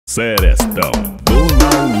Serestão do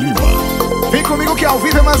Lima. Vem comigo que ao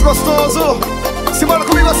vivo é mais gostoso. Simbora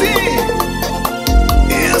comigo assim.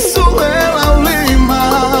 Isso é Lau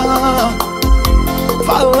Lima,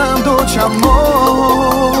 falando de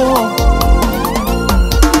amor.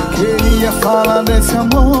 Queria falar desse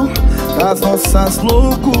amor, das nossas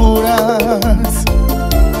loucuras.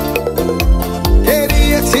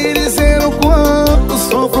 Queria te dizer o quanto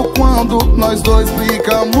sofro quando nós dois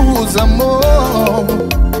brigamos, amor.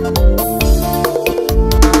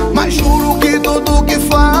 Mas juro que tudo que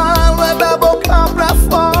falo é da boca pra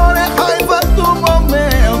fora, é raiva do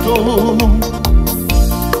momento.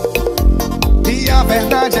 E a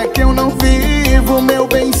verdade é que eu não vivo, meu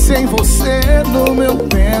bem, sem você no meu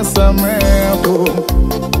pensamento.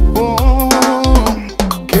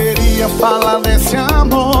 Queria falar desse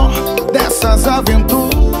amor, dessas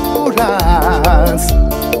aventuras.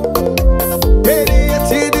 Queria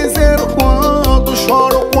te dizer o quanto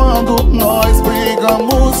choro quando nós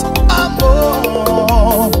brigamos,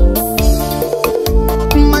 amor.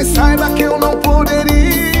 Mas saiba que eu não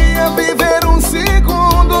poderia viver um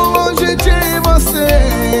segundo longe de você.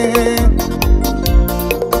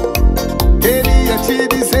 Queria te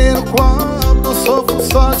dizer o quanto sofro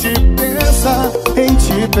só de pensar em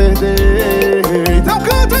te perder. Então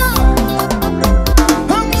canta!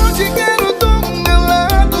 Amor, te quero do meu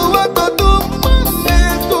lado a todo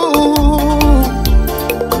momento.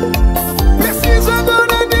 Preciso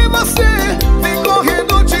agora de você, vem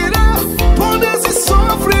correndo tirar todo esse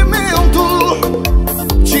sofrimento.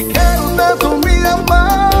 Te quero tanto, minha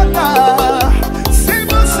amada, sem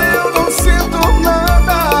você eu não sinto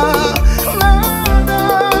nada, nada.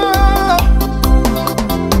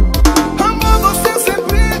 Amor, você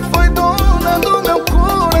sempre foi dona do meu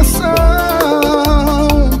coração.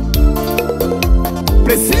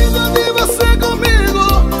 Preciso de você comigo,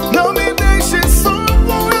 não me deixe só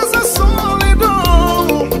com essa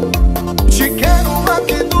solidão. Te quero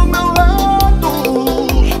aqui do meu lado,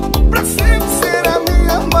 pra sempre ser a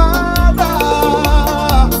minha amada.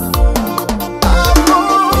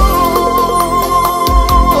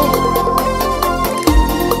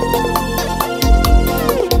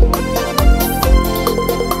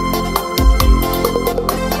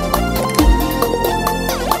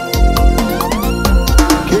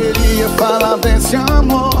 Queria falar desse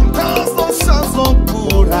amor, das nossas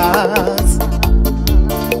loucuras.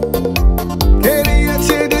 Queria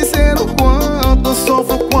te dizer o quanto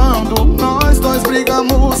sofro quando nós dois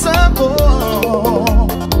brigamos, amor.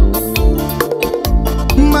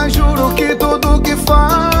 Mas juro que tudo que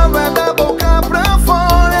falo é da boca pra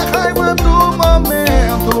fora, é raiva do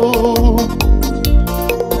momento.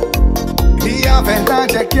 E a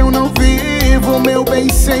verdade é que eu não vivo, meu bem,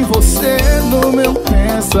 sem você no meu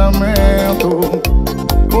pensamento.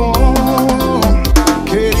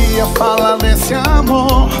 Queria falar desse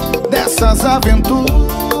amor, dessas aventuras.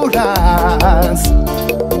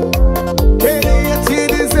 Queria te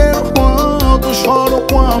dizer o quanto choro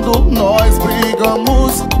quando nós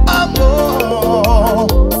brigamos, amor.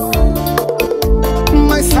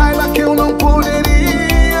 Mas saiba que eu não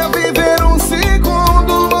poderia viver um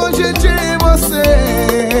segundo longe de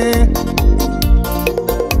você.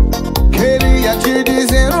 Queria te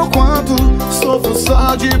dizer o quanto sofro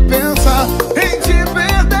só de pensar em te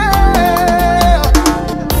perder.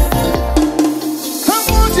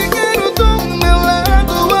 Amor, te quero do meu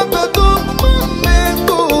lado a todo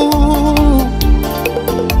momento.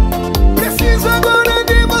 Preciso agora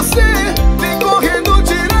de você, vem correndo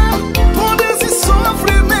tirar todo esse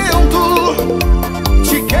sofrimento.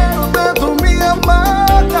 Te quero tanto, minha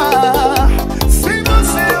amada, sem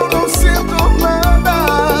você eu não sinto nada,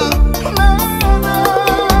 nada.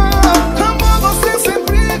 Amor, você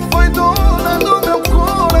sempre foi dona do meu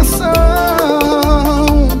coração.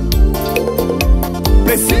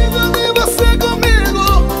 Preciso de você comigo,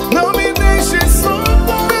 não me deixe só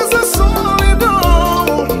com essa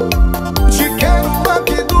solidão. Te quero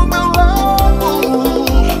aqui do meu lado,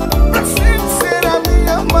 pra sempre ser a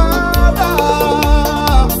minha amada.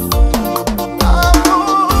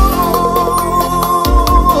 Amor,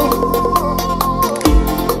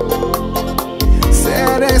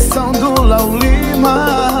 Serestão do Lau Lima,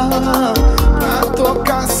 pra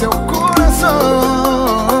tocar seu coração.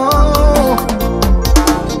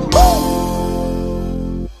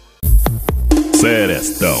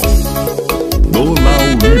 Serestão do Lau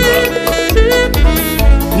Lima.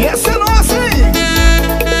 E essa é nossa, hein?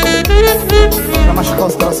 Pra machucar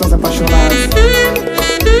os corações apaixonados.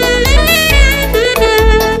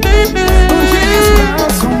 Um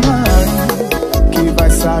descanso, mãe, que vai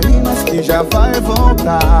sair, mas que já vai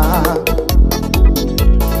voltar.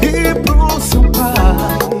 E pro seu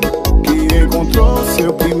pai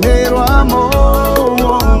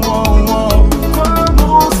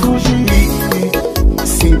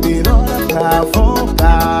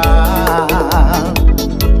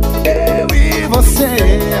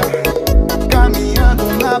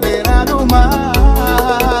na beira do mar.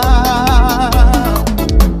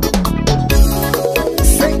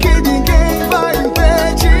 Sei que ninguém vai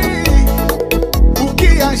impedir o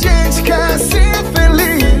que a gente quer, ser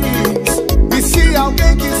feliz. E se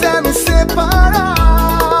alguém quiser nos separar,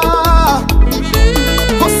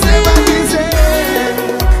 você vai dizer: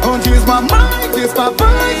 oh, diz mamãe, diz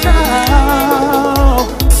papai, tchau,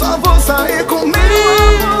 só vou sair com meu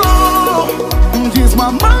amor. Diz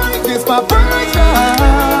mamãe, diz papai,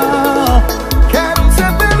 tchau, quero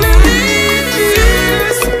ser feliz.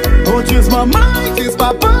 Oh, diz mamãe, diz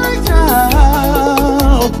papai,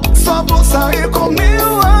 tchau, só vou sair com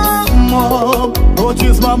meu amor. Oh,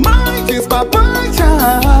 diz mamãe, diz papai,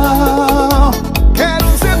 tchau, quero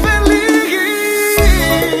ser feliz.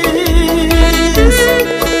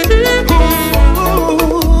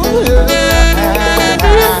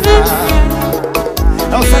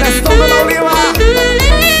 É o Serestão do Lima.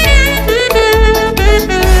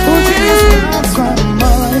 Diz pra sua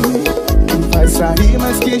mãe que vai sair,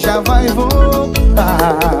 mas que já vai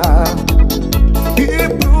voltar. E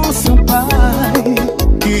pro seu pai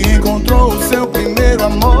que encontrou o seu primeiro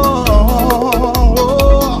amor.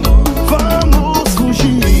 Vamos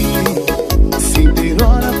fugir, sem ter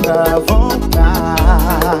hora pra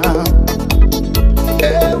voltar.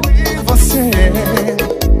 Eu e você,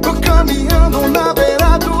 caminhando na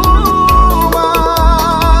beira do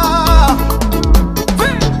mar.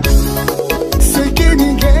 Sei que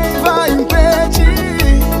ninguém vai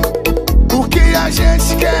impedir o que a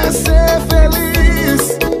gente quer, ser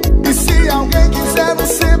feliz. E se alguém quiser nos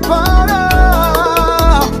separar,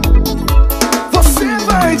 você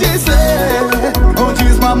vai dizer: oh,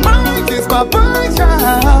 diz mamãe, diz papai,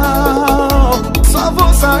 tchau, só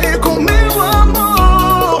vou sair com meu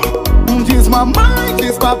amor. Diz mamãe,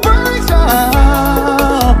 diz papai,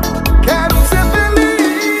 tchau, quero ser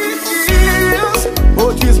feliz.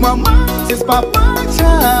 Oh, diz mamãe, diz papai,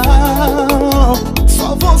 tchau,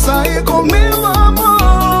 só vou sair com meu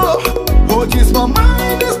amor. Oh, diz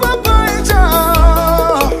mamãe, diz papai,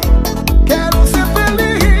 tchau, quero ser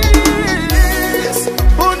feliz.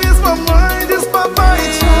 Oh, diz mamãe, diz papai,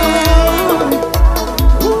 tchau.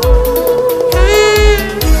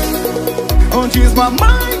 Oh, diz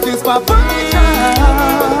mamãe, diz papai,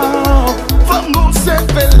 tchau, vamos ser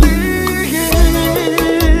felizes.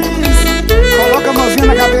 Coloca a mãozinha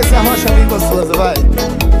na cabeça e arrocha bem gostoso, vai.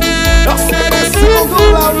 É o Serestão do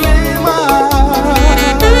Lima.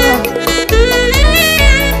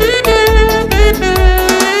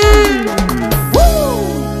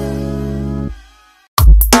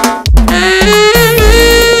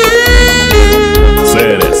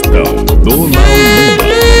 Serestão do Lima.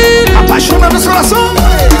 Apaixona meus corações.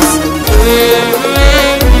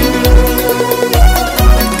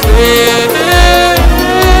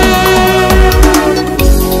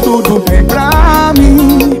 Tudo bem pra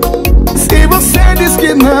mim se você diz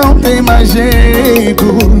que não tem mais jeito.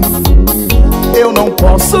 Eu não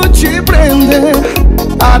posso te prender,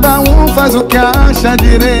 cada um faz o que acha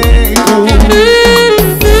direito.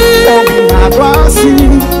 Combinado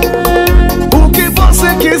assim, o que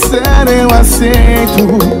você quiser eu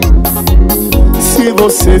aceito. Se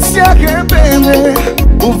você se arrepender,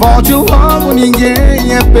 volte logo,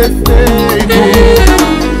 ninguém é perfeito.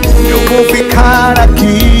 Eu vou ficar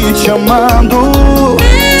aqui te amando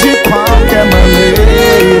de qualquer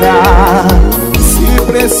maneira. Se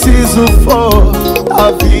preciso for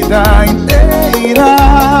a vida inteira.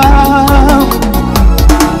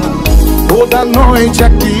 Toda noite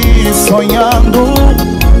aqui sonhando,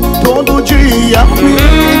 todo dia me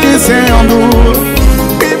dizendo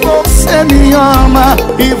que você me ama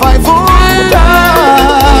e vai voltar.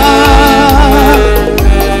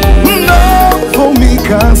 Não vou me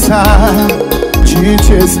cansar de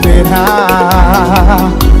te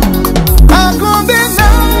esperar. Tá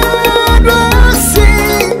combinado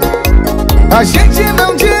assim, a gente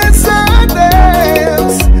não diz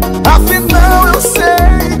adeus. Afinal eu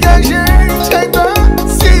sei que a gente ainda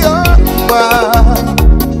se ama.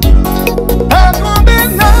 Tá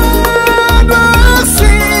combinado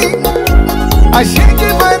assim, a gente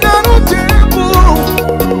vai dar um tempo.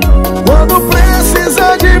 Quando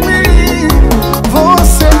precisar de mim,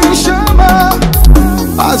 você me chama.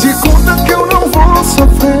 Faz de conta que eu não vou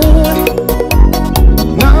sofrer.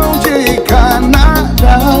 Não diga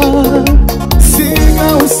nada,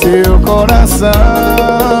 siga o seu coração.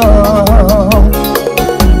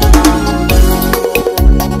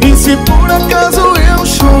 E se por acaso eu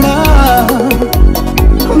chorar,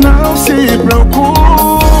 não se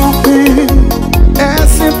preocupe, é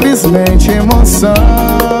simplesmente emoção.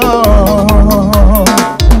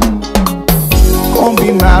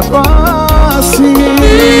 Combinado complicado assim.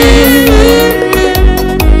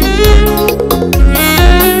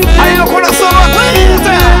 Aí meu coração não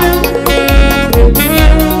aguenta.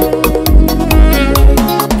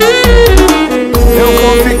 Eu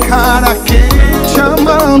vou ficar aqui te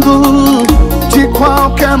amando de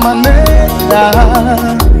qualquer maneira,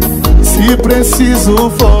 se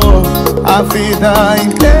preciso for a vida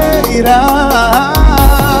inteira.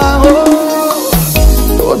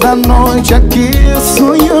 Toda noite aqui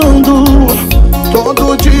sonhando,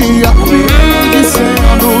 todo dia me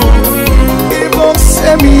dizendo que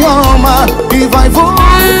você me ama e vai voltar.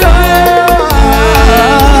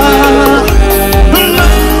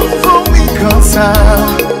 Não vou me cansar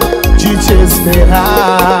de te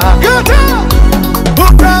esperar. Canta!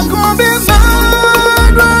 Tá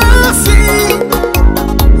combinado assim,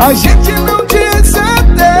 a gente não diz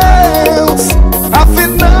adeus,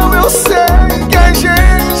 afinal eu sei que a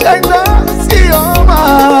gente ainda se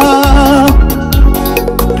ama.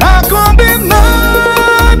 Tá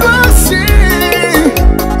combinado assim,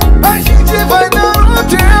 a gente vai dar um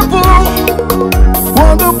tempo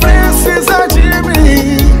quando precisa de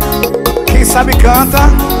mim. Quem sabe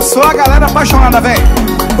canta, sou a galera apaixonada, vem.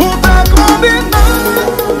 Tá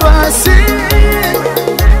combinado assim,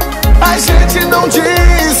 a gente não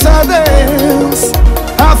diz adeus,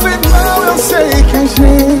 afinal eu sei que a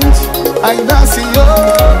gente ainda se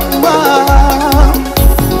ama.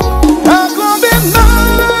 Tá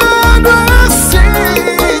combinado assim,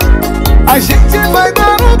 a gente vai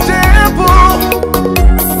dar um tempo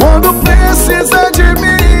quando precisa de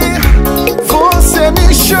mim, você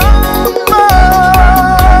me chama.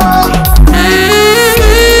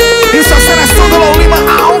 Isso é SERESTÃO do Lima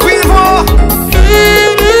ao vivo.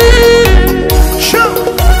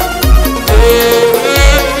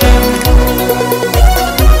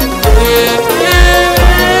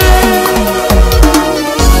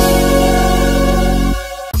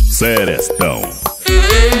 SERESTÃO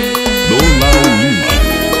do Lima.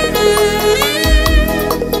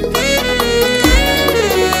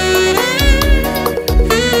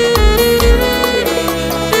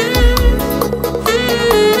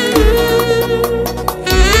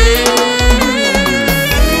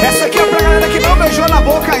 Essa aqui é pra galera que não beijou na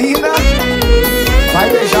boca ainda. Vai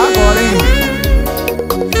beijar agora, hein?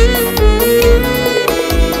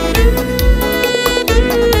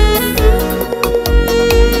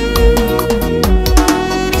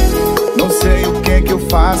 Não sei o que eu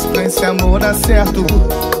faço pra esse amor dar certo.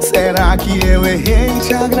 Será que eu errei em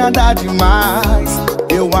te agradar demais?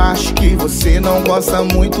 Eu acho que você não gosta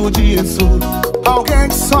muito disso. Alguém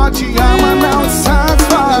que só te ama não te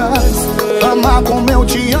satisfaz. Amar como eu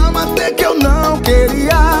te amo até que eu não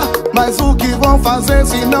queria. Mas o que vão fazer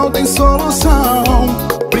se não tem solução?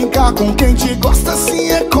 Brincar com quem te gosta assim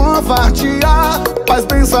é covardia. Faz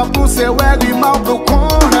bem só pro seu ego e mal pro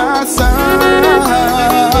coração.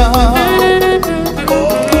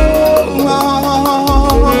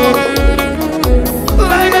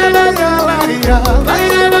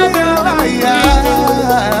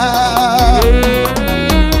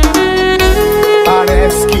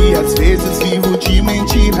 Parece que às vezes vivo de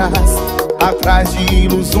mentiras, atrás de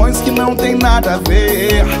ilusões que não tem nada a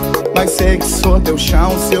ver. Mas sei que sou teu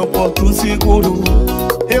chão, seu porto seguro.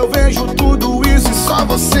 Eu vejo tudo isso e só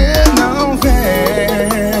você não vê.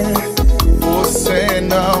 Você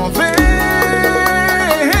não vê.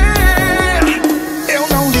 Eu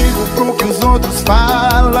não ligo pro que os outros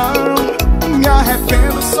falam, me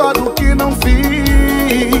arrependo só do que não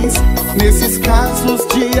fiz. Nesses casos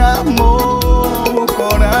de amor, o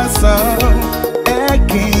coração é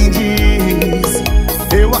quem diz.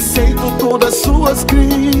 Eu aceito todas suas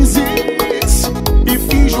crises e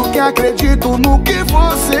finjo que acredito no que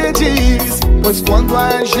você diz. Pois quando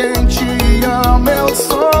a gente ama eu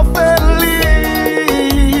sou feliz.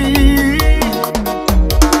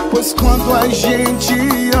 Pois quando a gente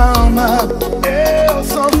ama eu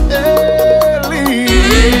sou feliz.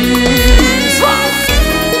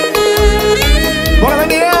 Bora,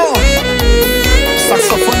 Daniel!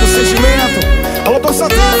 Saxofone do sentimento. Alô, Tom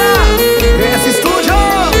Santana! Esse estúdio!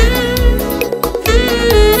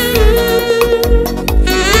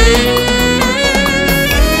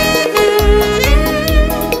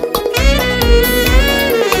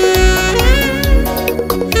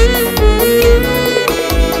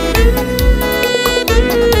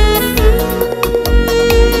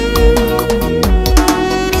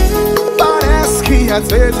 Parece que às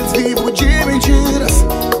vezes vivo de mentiras,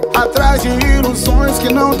 atrás de ilusões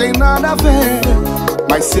que não tem nada a ver.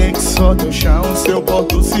 Mas sei que sou teu chão, seu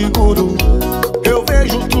porto seguro. Eu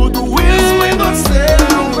vejo tudo isso e você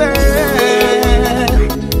não vê.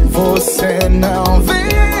 você não vê.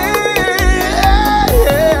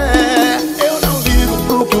 Eu não ligo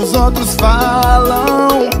pro que os outros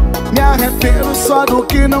falam, me arrependo só do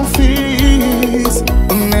que não fiz.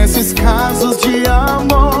 Nesses casos de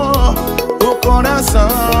amor, o coração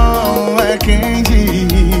é quem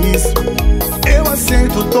diz. Eu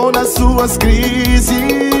aceito todas suas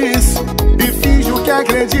crises e finjo que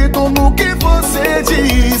acredito no que você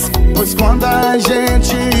diz, pois quando a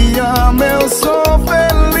gente ama eu sou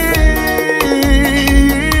feliz.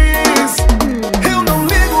 Eu não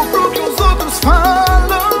ligo pro que os outros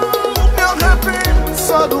falam, me arrependo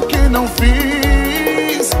só do que não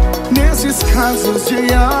fiz. Nesses casos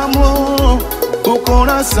de amor, o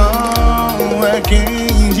coração é quem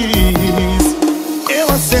diz. Eu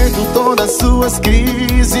aceito todas suas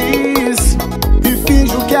crises e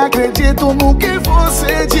finjo que acredito no que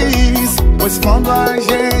você diz, pois quando a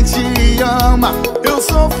gente ama eu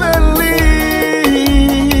sou feliz.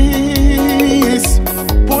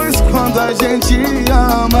 Pois quando a gente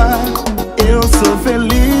ama eu sou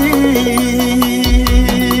feliz.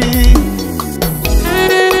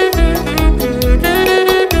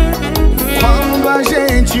 Quando a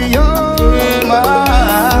gente ama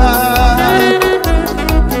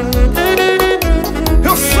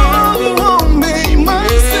eu sou o homem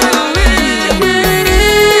mais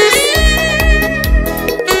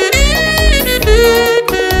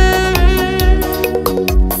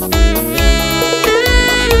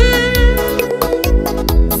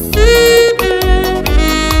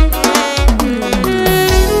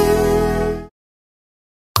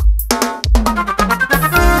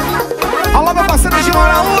Alô, meu parceiro de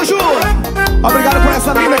Araújo, obrigado por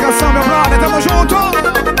essa linda canção, meu brother, tamo junto.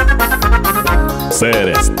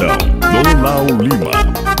 Serestão do Lau Lima.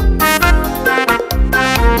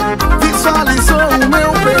 Visualizou o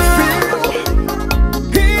meu perfil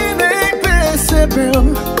e nem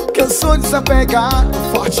percebeu que eu sou desapegado,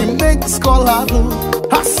 fortemente descolado.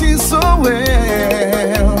 Assim sou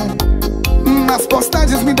eu. Nas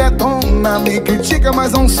postagens me detona, me critica,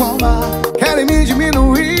 mas não soma. Querem me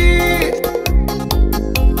diminuir,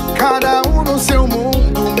 cada um no seu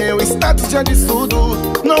mundo. Meu status já diz tudo,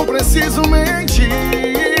 não preciso mentir.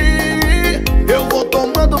 Eu vou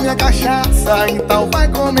tomando minha cachaça, então vai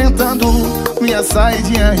comentando minha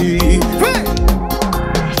saidinha aí. Vem!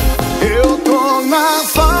 Eu tô na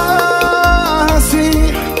fase,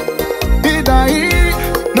 e daí?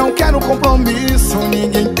 Não quero compromisso,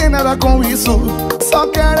 ninguém tem nada com isso, só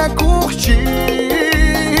quero é curtir.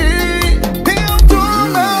 Eu tô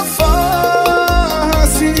na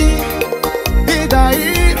fase, e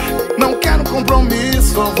daí? Não quero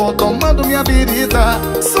compromisso, eu vou tomando minha bebida,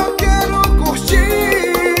 só quero curtir.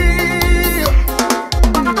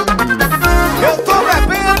 Eu tô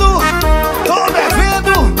bebendo,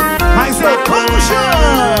 mas eu tô no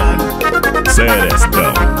chão.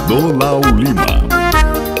 Serestão do Lau Lima.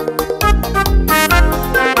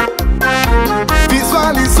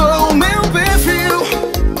 Visualizou o meu perfil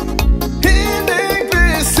e nem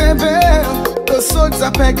percebeu. Eu sou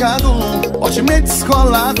desapegado, fortemente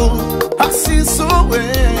descolado. Assim sou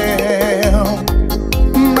eu.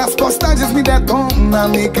 Nas postagens me detona,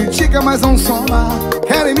 me critica, mas não soma.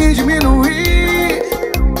 Querem me diminuir,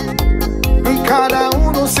 cada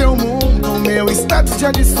um no seu mundo. Meu status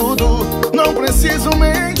já diz tudo, não preciso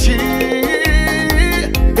mentir.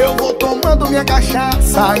 Eu vou tomando minha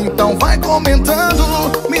cachaça, então vai comentando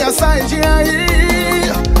minha saidinha aí.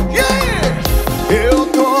 Yeah! Eu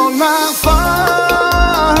tô na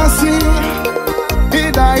fase,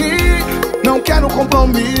 e daí? Não quero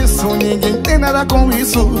compromisso, ninguém tem nada com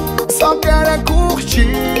isso, só quero é curtir.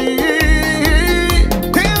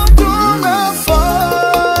 Eu tô na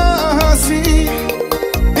fase,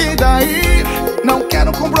 e daí? Não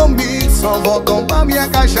quero compromisso, eu vou tomar minha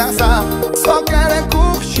cachaça, só quero é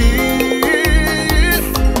curtir.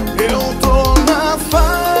 Eu tô na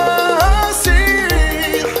fase,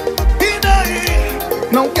 e daí?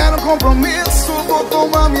 Não quero compromisso, vou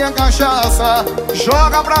tomar minha cachaça.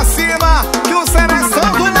 Joga pra cima, que o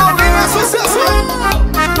Serestão do Lau Lima é sucesso.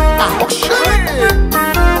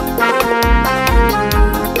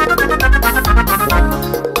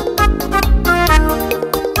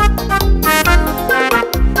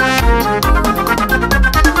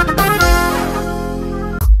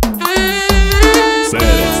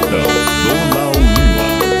 Serestão do Lau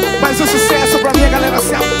Lima. Mais um sucesso pra minha galera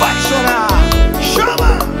se apaixonar.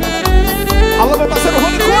 Chama! Alô, meu parceiro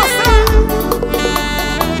Rony Costa.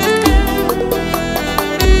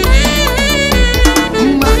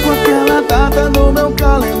 Marco aquela data no meu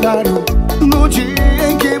calendário, no dia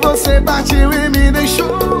em que você partiu e me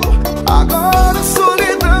deixou. Agora a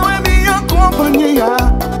solidão é minha companhia.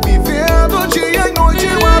 Viver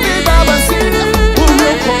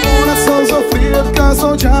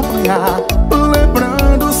cansou de apanhar,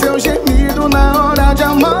 lembrando seu gemido na hora de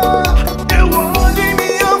amar. Eu olho em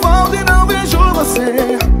minha volta e não vejo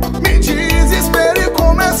você, me desespero e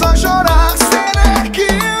começo a chorar. Será que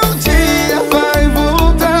um dia vai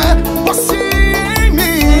voltar? Você em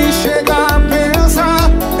mim chega a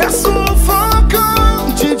pensar, é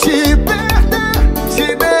sufocante te perder,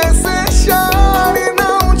 te desejar e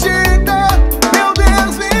não te dar. Meu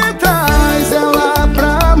Deus, me traz ela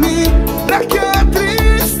pra mim, pra que a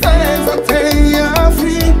tristeza tenha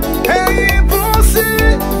fim. É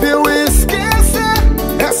impossível esquecer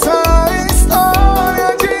essa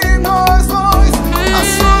história de nós dois, a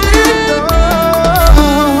solidão.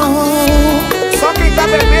 Só quem tá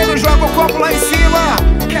bebendo joga o copo lá em cima.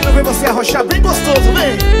 Quero ver você arrochar bem gostoso,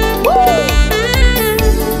 vem!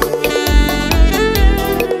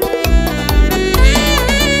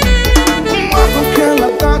 Marco aquela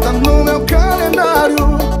data no meu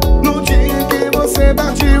calendário, no dia que você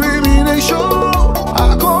partiu e me deixou.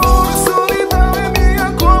 Agora a solidão é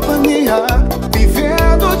minha companhia,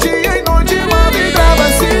 vivendo dia e noite uma vida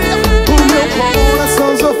vazia. O meu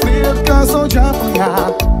coração sofrido cansou de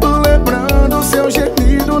apanhar, lembrando seu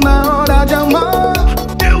gemido na hora de amar.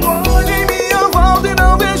 Eu olho em minha volta e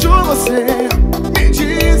não vejo você, me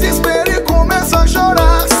desespero e começo a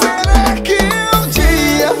chorar. Será que um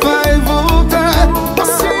dia vai voltar?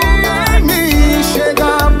 Você em mim chega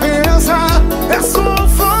a pensar, é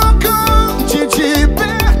sufocante te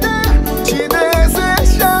perder, te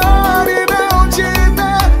desejar e não te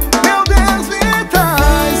dar. Meu Deus, me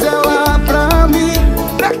traz ela pra mim,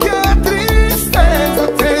 pra que a tristeza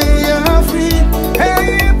tenha fim. É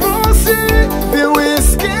impossível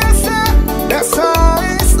esquecer essa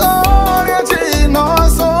história de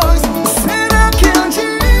nós dois. Será que um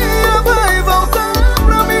dia vai voltar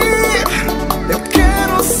pra mim? Eu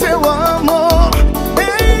quero seu amor.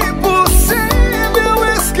 É impossível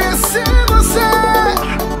esquecer você.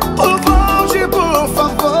 Volte, por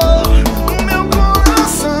favor, meu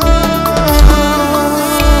coração.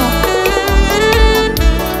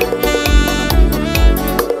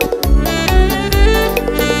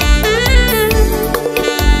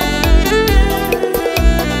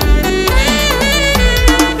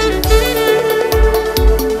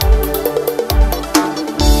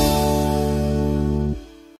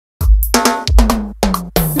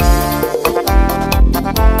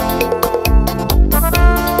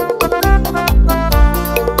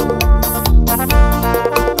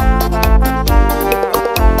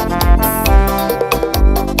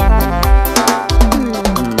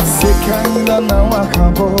 Sei que ainda não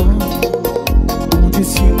acabou, o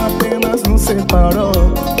destino apenas nos separou.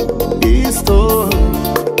 Estou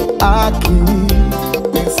aqui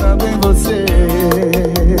pensando em você.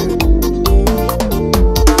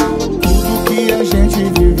 Tudo que a gente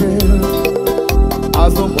viveu,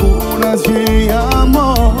 as loucuras de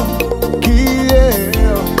amor que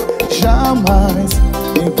eu jamais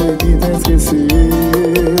me permito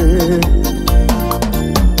esquecer.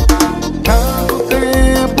 Tanto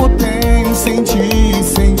tempo tenho sem ti,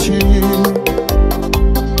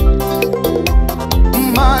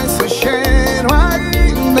 mas seu cheiro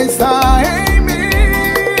ainda está em mim.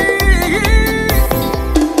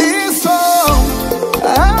 E sou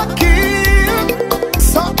aqui,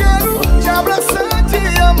 só quero te abraçar,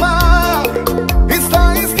 te amar.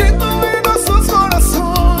 Está escrito em nossos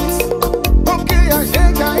corações, porque a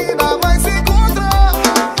gente ainda vai se encontrar.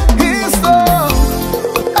 Estou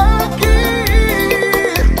aqui,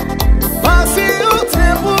 passe o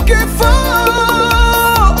tempo que for,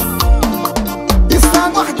 está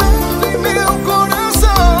guardado em meu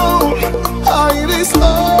coração. Ainda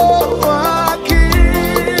estou aqui,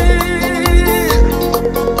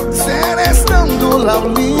 Serestão do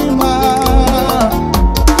Lima.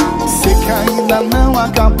 Sei que ainda não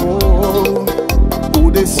acabou,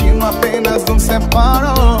 o destino apenas nos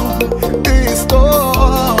separou.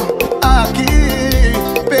 Estou aqui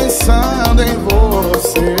pensando em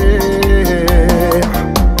você.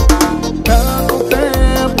 Tanto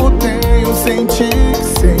tempo tenho sem ti,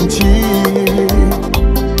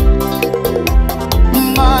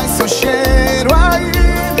 mas seu cheiro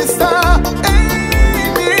ainda está em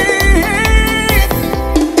mim.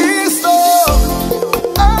 Estou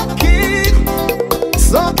aqui,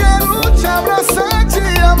 só quero te abraçar,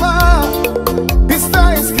 te amar.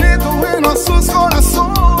 Está escrito em nossos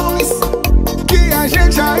corações que a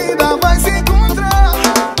gente ainda vai se encontrar.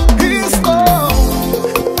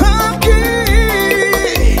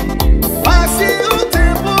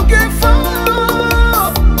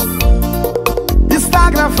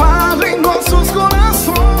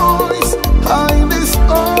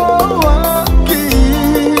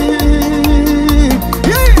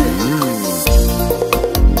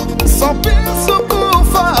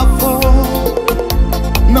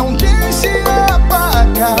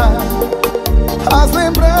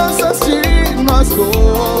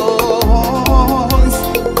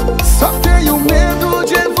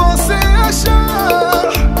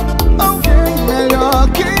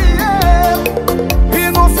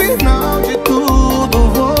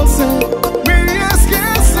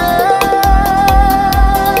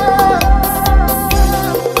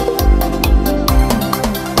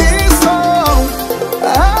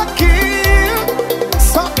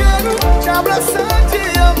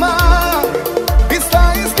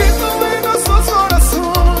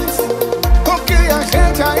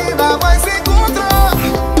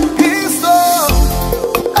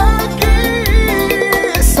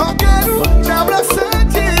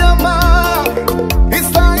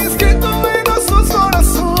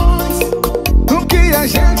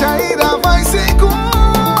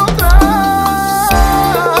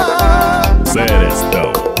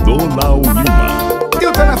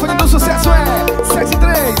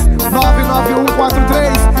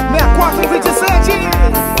 27.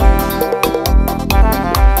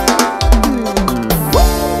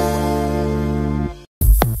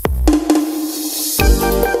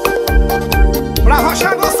 Pra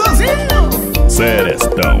rochar gostosinho.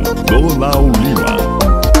 Serestão do Lau Lima.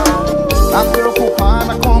 Tá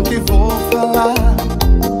preocupada com o que vou falar?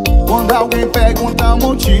 Quando alguém pergunta o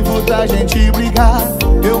motivo da gente brigar,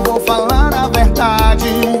 eu vou falar a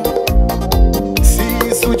verdade. Se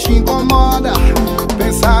isso te incomoda,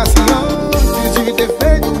 pensasse antes de ter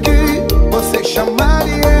feito o que você chama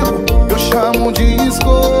de erro, eu chamo de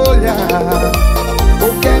escolha.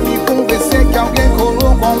 Ou quer me convencer que alguém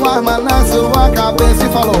colocou uma arma na sua cabeça e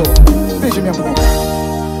falou: beije minha boca.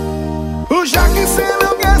 Já que cê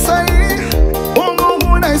não quer sair, como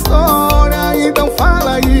ruim na história, então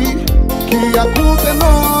fala aí que a culpa é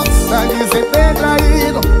nossa de cê ter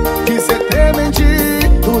traído, de cê ter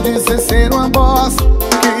mentido, de cê ser uma bosta.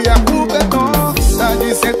 Que a culpa é nossa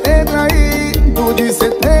de cê ter traído, de cê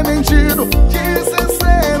ter mentido, de cê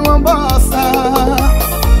ser uma bosta.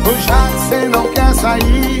 Já que cê não quer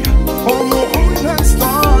sair, como ruim na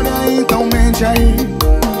história, então mente aí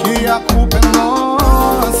que a culpa é nossa.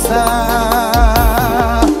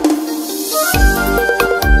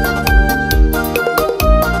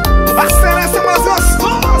 A Seresta mais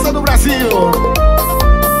gostosa do Brasil.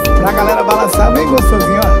 Pra galera balançar bem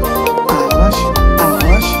gostosinho, ó. Arrocha,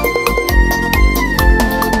 arrocha.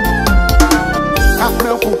 Tá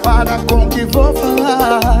preocupada com o que vou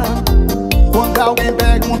falar? Quando alguém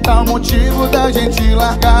perguntar o motivo da gente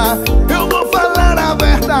largar, eu vou falar a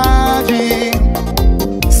verdade.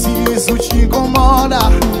 Se isso te incomoda,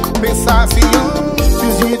 pensasse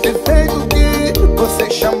antes de ter feito o que você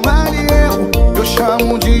chama de erro, eu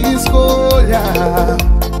chamo de escolha.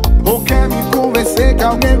 Ou quer me convencer que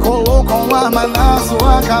alguém colocou uma arma na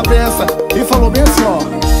sua cabeça e falou bem assim, ó: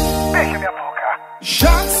 beija minha boca.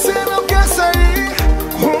 Já que cê não quer sair,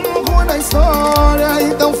 rumo na história,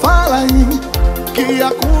 então fala aí que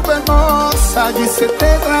a culpa é nossa de cê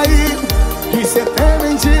ter traído, de cê ter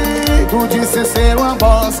mentido, de cê ser uma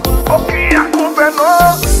bosta. Ou que a culpa é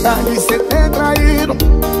nossa de cê ter traído,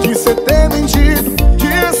 de cê ter mentido,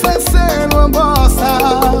 de cê ser uma bosta.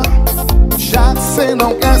 Já que cê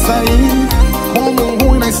não quer sair, como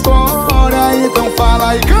ruim na história, então fala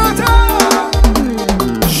aí, canta!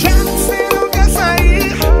 Já que cê não quer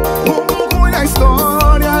sair, como ruim na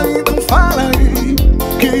história, então fala aí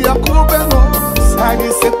que a culpa é nossa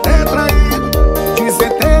de cê ter traído, de cê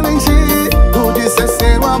ter mentido, de cê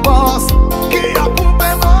ser uma bosta. Que a culpa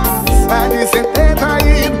é nossa de cê ter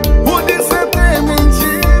traído, de cê ter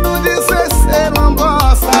mentido, de cê ser uma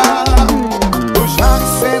bosta. Já que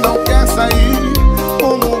cê não quer sair,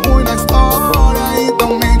 como ruim na história,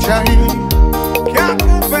 então mente aí que a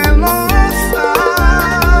culpa é nossa.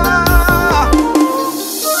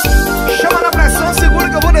 Chama na pressão, segura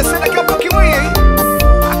que eu vou descer daqui a pouquinho aí, hein?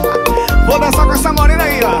 Vou dançar com essa morena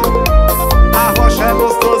aí, ó. A rocha é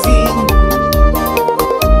gostosinho.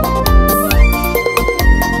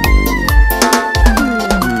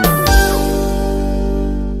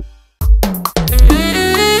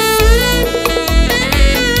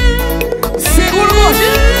 Segura o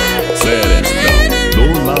gordinho. Serestão do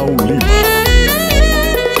Lau Lima.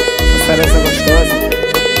 Seresta gostosa.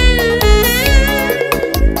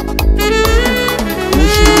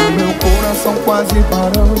 Hoje o meu coração quase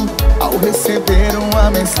parou ao receber uma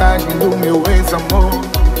mensagem do meu ex-amor,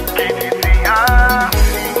 que dizia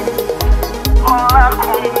assim: olá,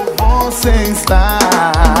 como você está?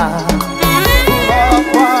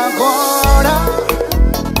 Logo agora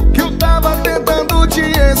que eu tava tentando te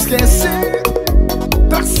esquecer,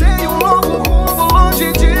 tracei um longo rumo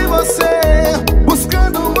longe de você,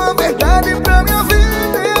 buscando uma verdade pra minha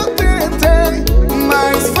vida. Eu tentei,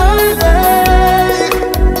 mas falhei.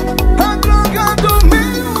 A droga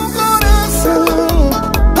dormiu no coração,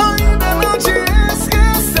 ainda não te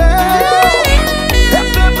esqueceu. É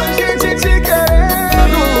tanta gente te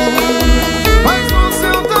querendo, mas você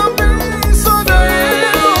também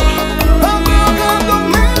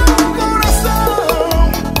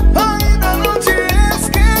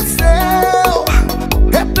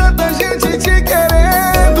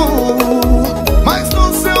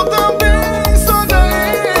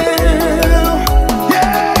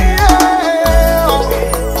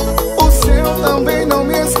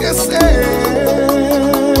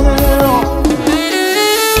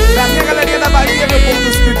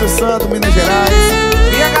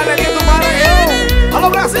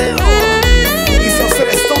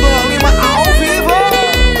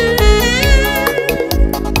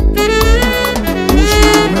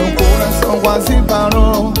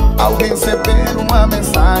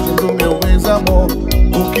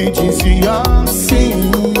dizia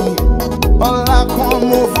assim: olha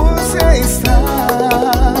como você está.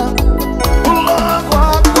 Logo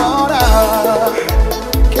agora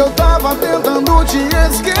que eu tava tentando te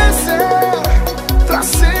esquecer,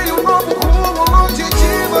 tracei um novo rumo longe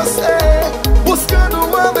de você, buscando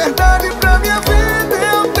a verdade pra minha vida.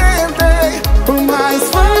 Eu tentei, mas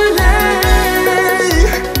falhei.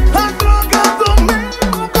 A droga do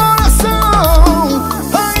meu coração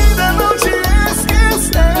ainda não te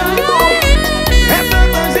esqueceu. É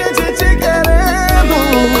tanta gente te querendo,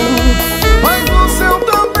 mas no seu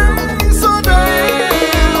também sou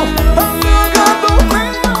eu. A droga do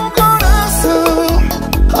meu coração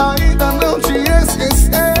ainda não te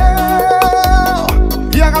esqueceu.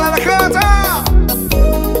 E a galera canta: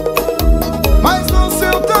 mas no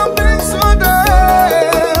seu também sou eu.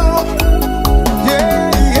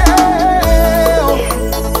 Yeah,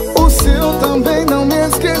 o seu também não me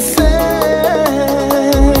esqueceu.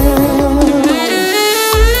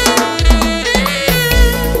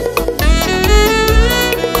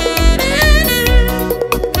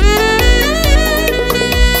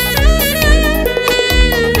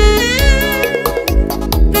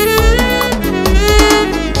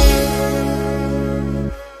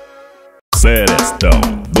 Serestão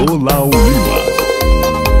do Lau Lima.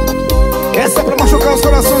 Essa é pra machucar os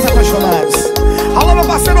corações apaixonados. Alô, meu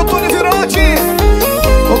parceiro Tony Virotti,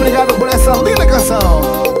 obrigado por essa linda canção.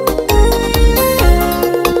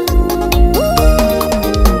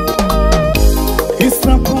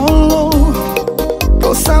 Extrapolou,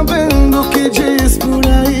 tô sabendo que diz por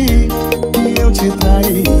aí que eu te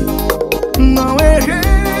traí. Não errei,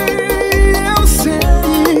 eu sei.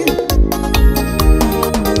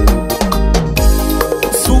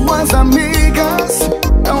 Suas amigas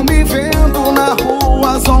tão me vendo na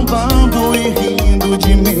rua, zombando e rindo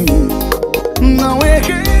de mim. Não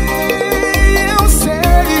errei, eu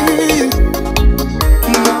sei.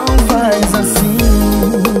 Não faz assim.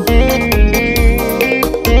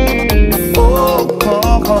 Oh,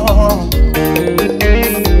 oh, oh.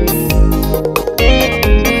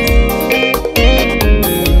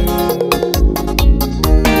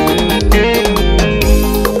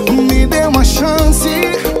 Me dê uma chance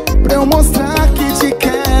pra eu mostrar que te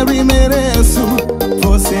quero e mereço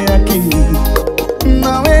você aqui.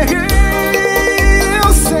 Não errei,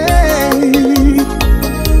 eu sei.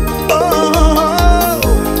 Oh,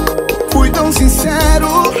 fui tão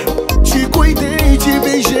sincero, te cuidei, te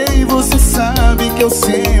beijei, você sabe que eu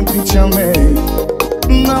sempre te amei.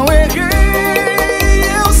 Não errei,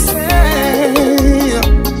 eu sei.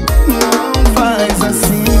 Não faz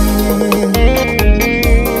assim.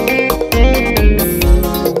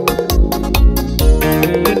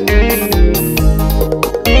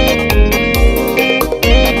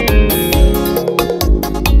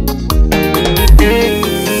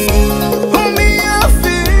 Minha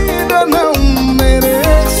vida não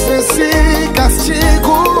merece esse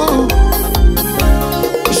castigo.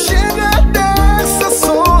 Chega dessa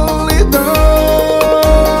solidão.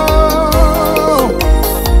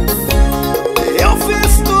 Eu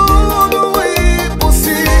fiz tudo o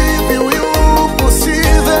impossível e o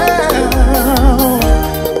possível,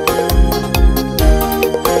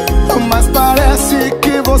 mas parece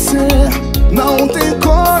que você não tem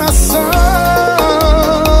coração.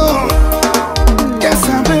 Quer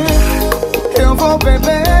saber? Eu vou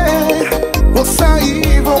beber, vou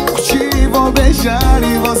sair, vou curtir, vou beijar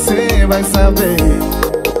e você vai saber.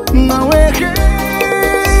 Não errei,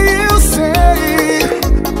 eu sei.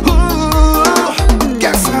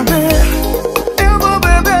 Quer saber? Eu vou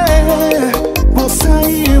beber, vou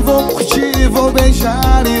sair, vou curtir, vou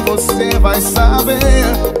beijar e você vai saber.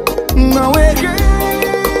 Não errei,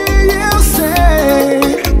 eu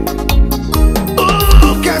sei.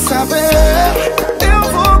 Quer saber? Eu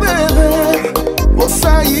vou beber, vou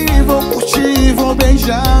sair, vou curtir, vou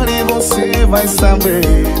beijar e você vai saber.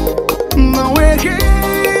 Não errei,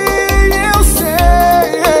 eu sei.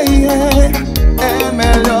 É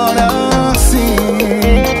melhor assim.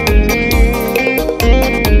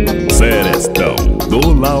 Serestão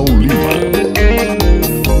do Lau Lima.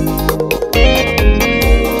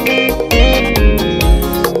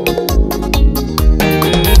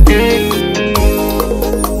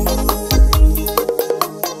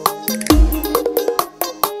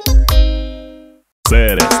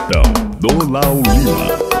 Serestão do Lau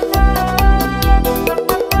Lima.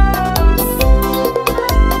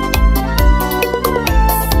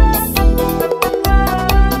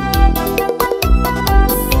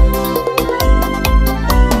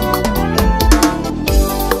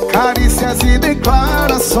 Carícias e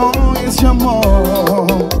declarações de amor,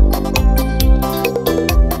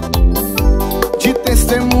 de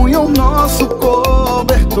testemunho e o nosso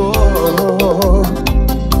cobertor.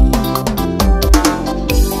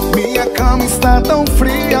 Minha cama está tão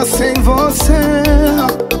fria sem você,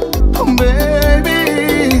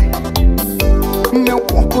 baby. Meu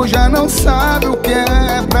corpo já não sabe o que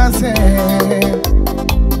é prazer.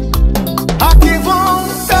 Aqui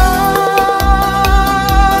vontade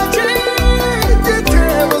de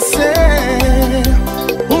ter você.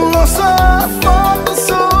 Nossa foto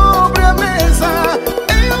sobre a mesa,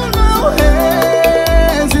 eu não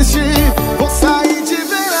resisti. Vou sair de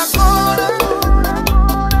ver agora,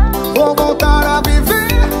 vou voltar a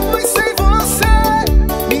viver, pois sem você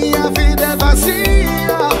minha vida é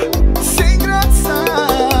vazia, sem graça,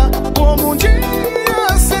 como um dia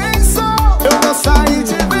sem sol. Eu vou sair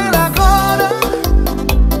de ver agora,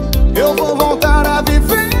 eu vou voltar a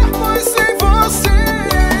viver, pois sem você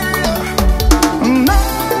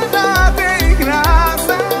nada tem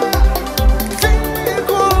graça,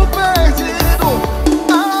 fico perdido,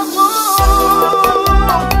 amor.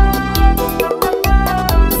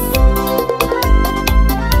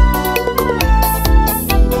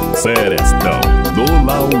 Serestão do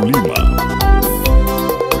Lau Lima.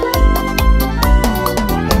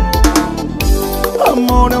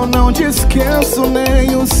 Amor, eu não te esqueço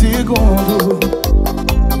nem um segundo.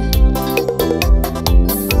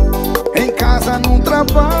 Em casa, no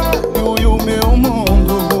trabalho e o meu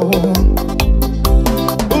mundo.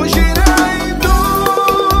 O girar em torno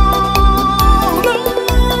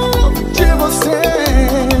de você.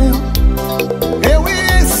 Eu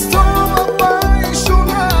estou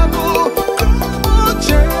apaixonado, como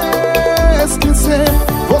te esquecer?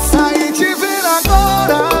 Vou sair de ver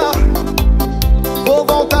agora, vou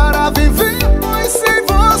voltar a viver, pois sem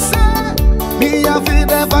você minha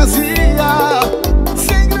vida é vazia,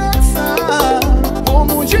 sem graça,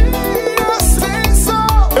 como um dia sem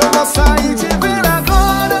sol. Eu vou sair de ver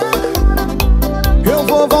agora, eu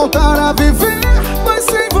vou voltar a viver, pois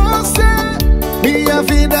sem você minha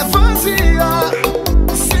vida é vazia,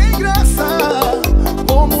 sem graça,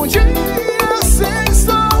 como um dia sem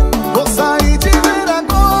sol. Vou sair de ver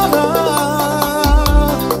agora,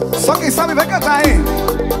 só quem sabe vai cantar, hein?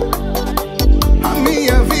 A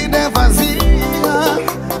minha vida é vazia,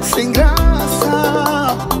 sem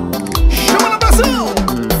graça. Chama na pressão!